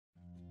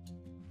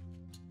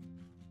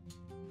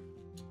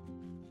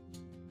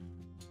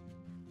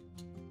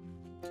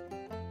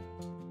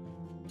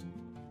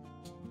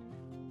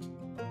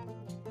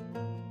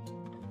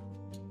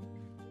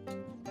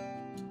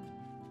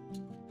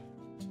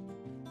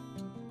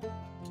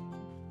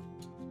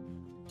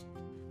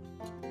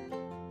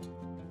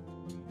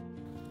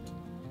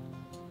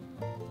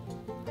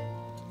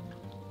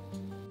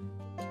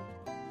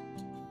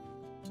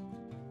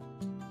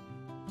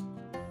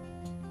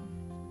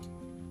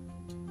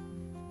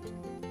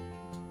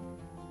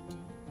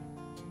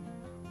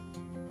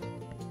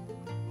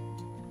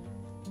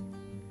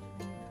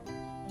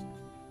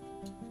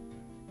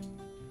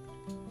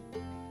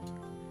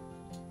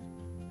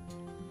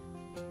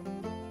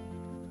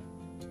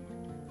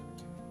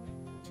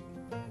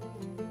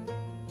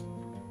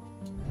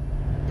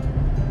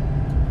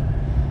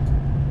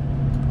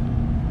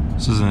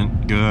This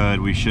isn't good.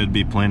 We should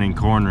be planting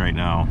corn right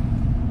now.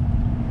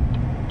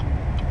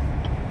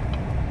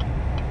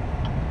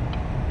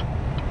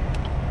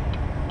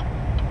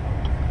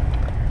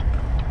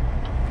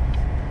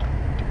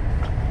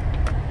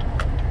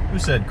 Who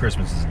said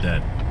Christmas is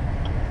dead?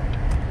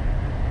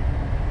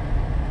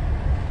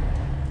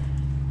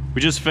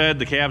 We just fed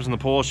the calves in the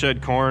pole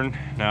shed corn.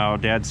 Now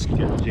Dad's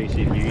getting the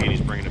JCB and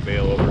he's bringing a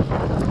bale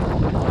over.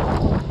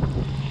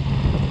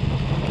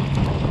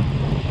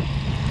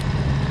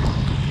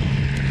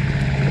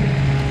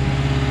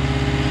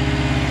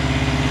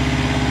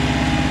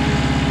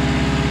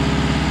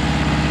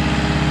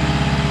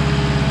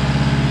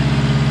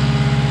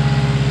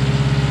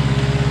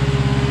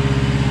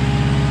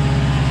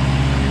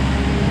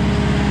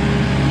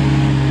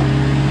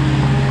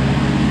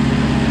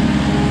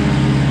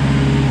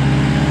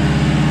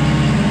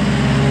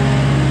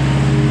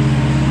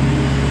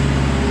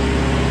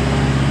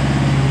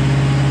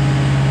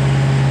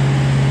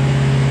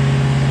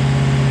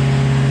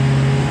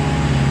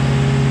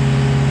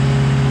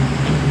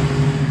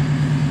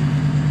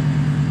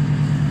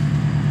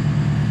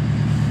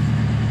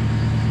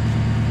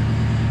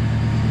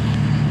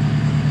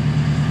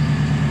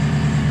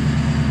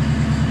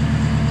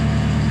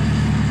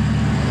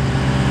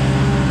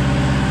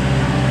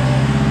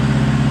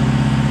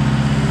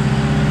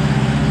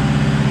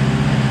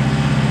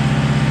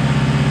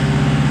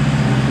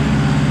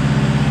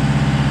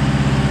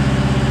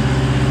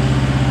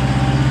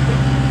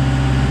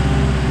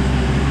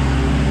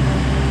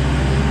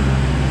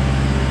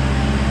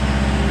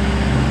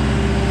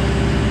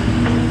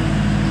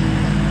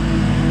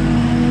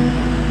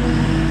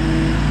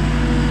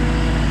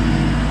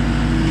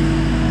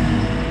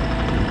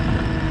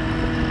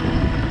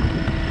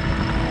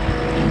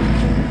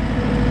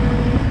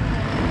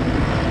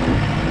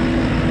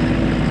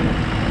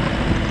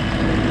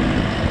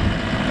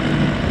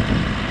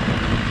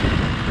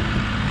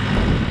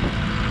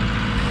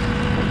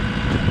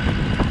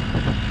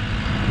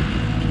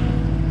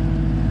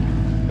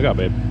 Look out,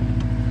 babe.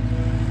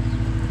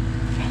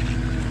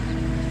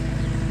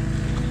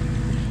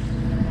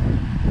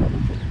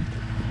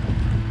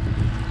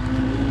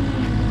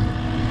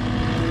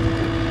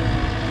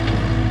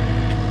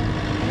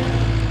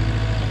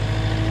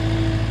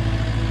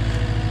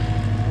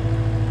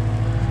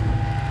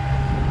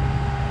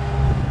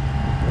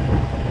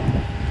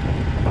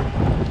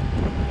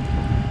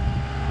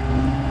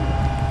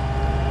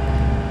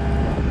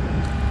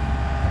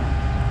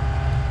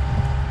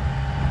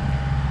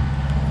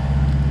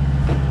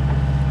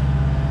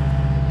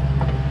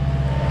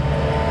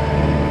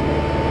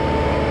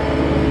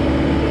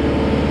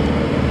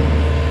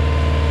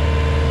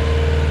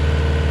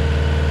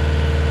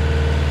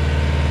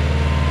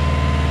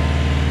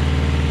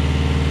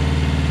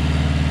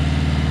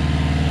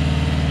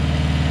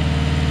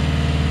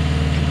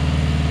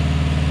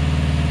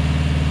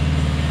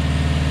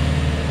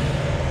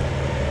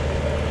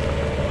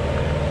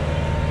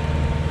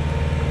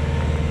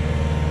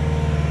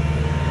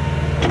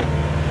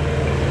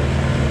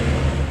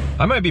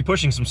 I might be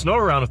pushing some snow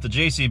around with the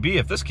JCB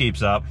if this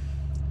keeps up.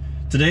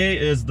 Today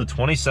is the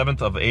 27th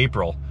of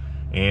April,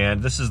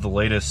 and this is the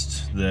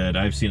latest that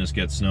I've seen us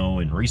get snow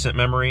in recent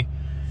memory,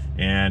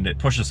 and it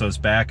pushes us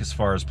back as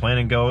far as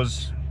planting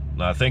goes.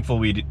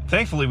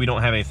 Thankfully, we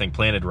don't have anything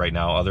planted right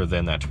now other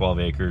than that 12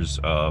 acres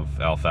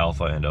of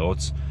alfalfa and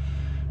oats,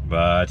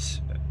 but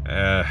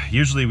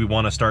usually we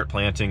want to start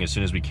planting as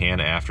soon as we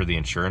can after the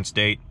insurance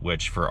date,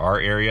 which for our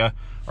area,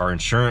 our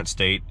insurance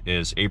date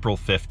is April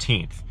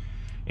 15th.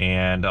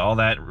 And all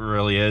that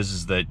really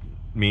is that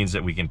means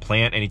that we can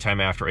plant anytime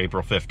after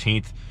April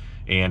 15th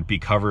and be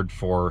covered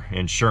for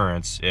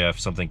insurance if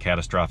something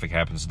catastrophic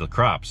happens to the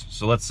crops.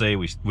 So let's say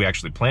we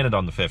actually planted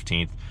on the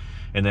 15th,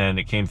 and then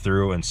it came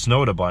through and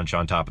snowed a bunch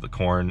on top of the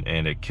corn,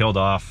 and it killed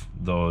off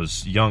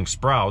those young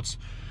sprouts,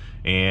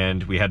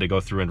 and we had to go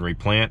through and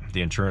replant.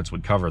 The insurance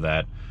would cover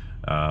that,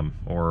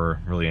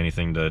 or really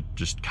anything to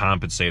just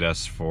compensate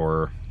us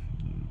for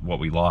what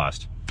we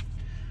lost.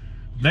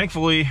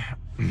 Thankfully,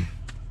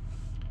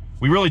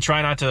 we really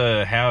try not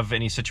to have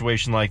any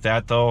situation like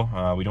that,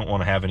 though. We don't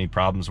want to have any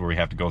problems where we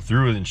have to go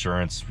through with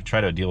insurance. We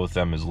try to deal with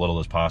them as little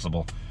as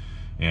possible.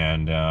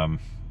 And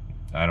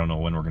I don't know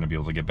when we're going to be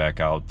able to get back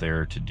out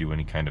there to do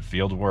any kind of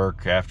field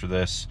work after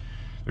this.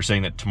 They're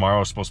saying that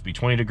tomorrow is supposed to be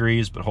 20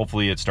 degrees, but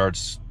hopefully it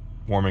starts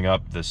warming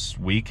up this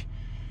week.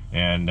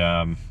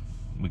 And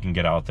we can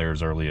get out there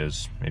as early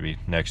as maybe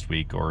next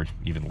week or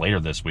even later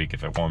this week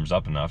if it warms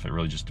up enough. It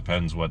really just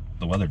depends what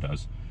the weather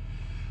does.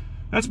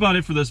 That's about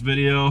it for this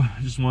video. I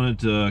just wanted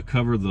to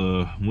cover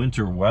the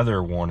winter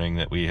weather warning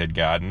that we had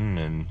gotten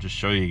and just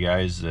show you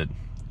guys that,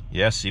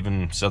 yes,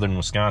 even southern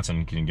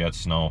Wisconsin can get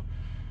snow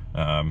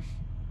right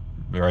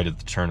at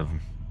the turn of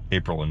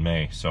April and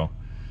May. So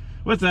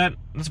with that,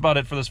 that's about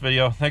it for this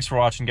video. Thanks for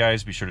watching,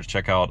 guys. Be sure to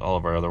check out all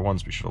of our other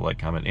ones. Be sure to like,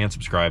 comment, and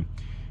subscribe.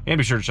 And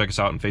be sure to check us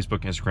out on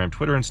Facebook, Instagram,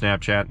 Twitter, and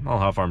Snapchat, all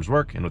how farms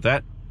work. And with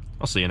that,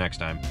 I'll see you next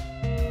time.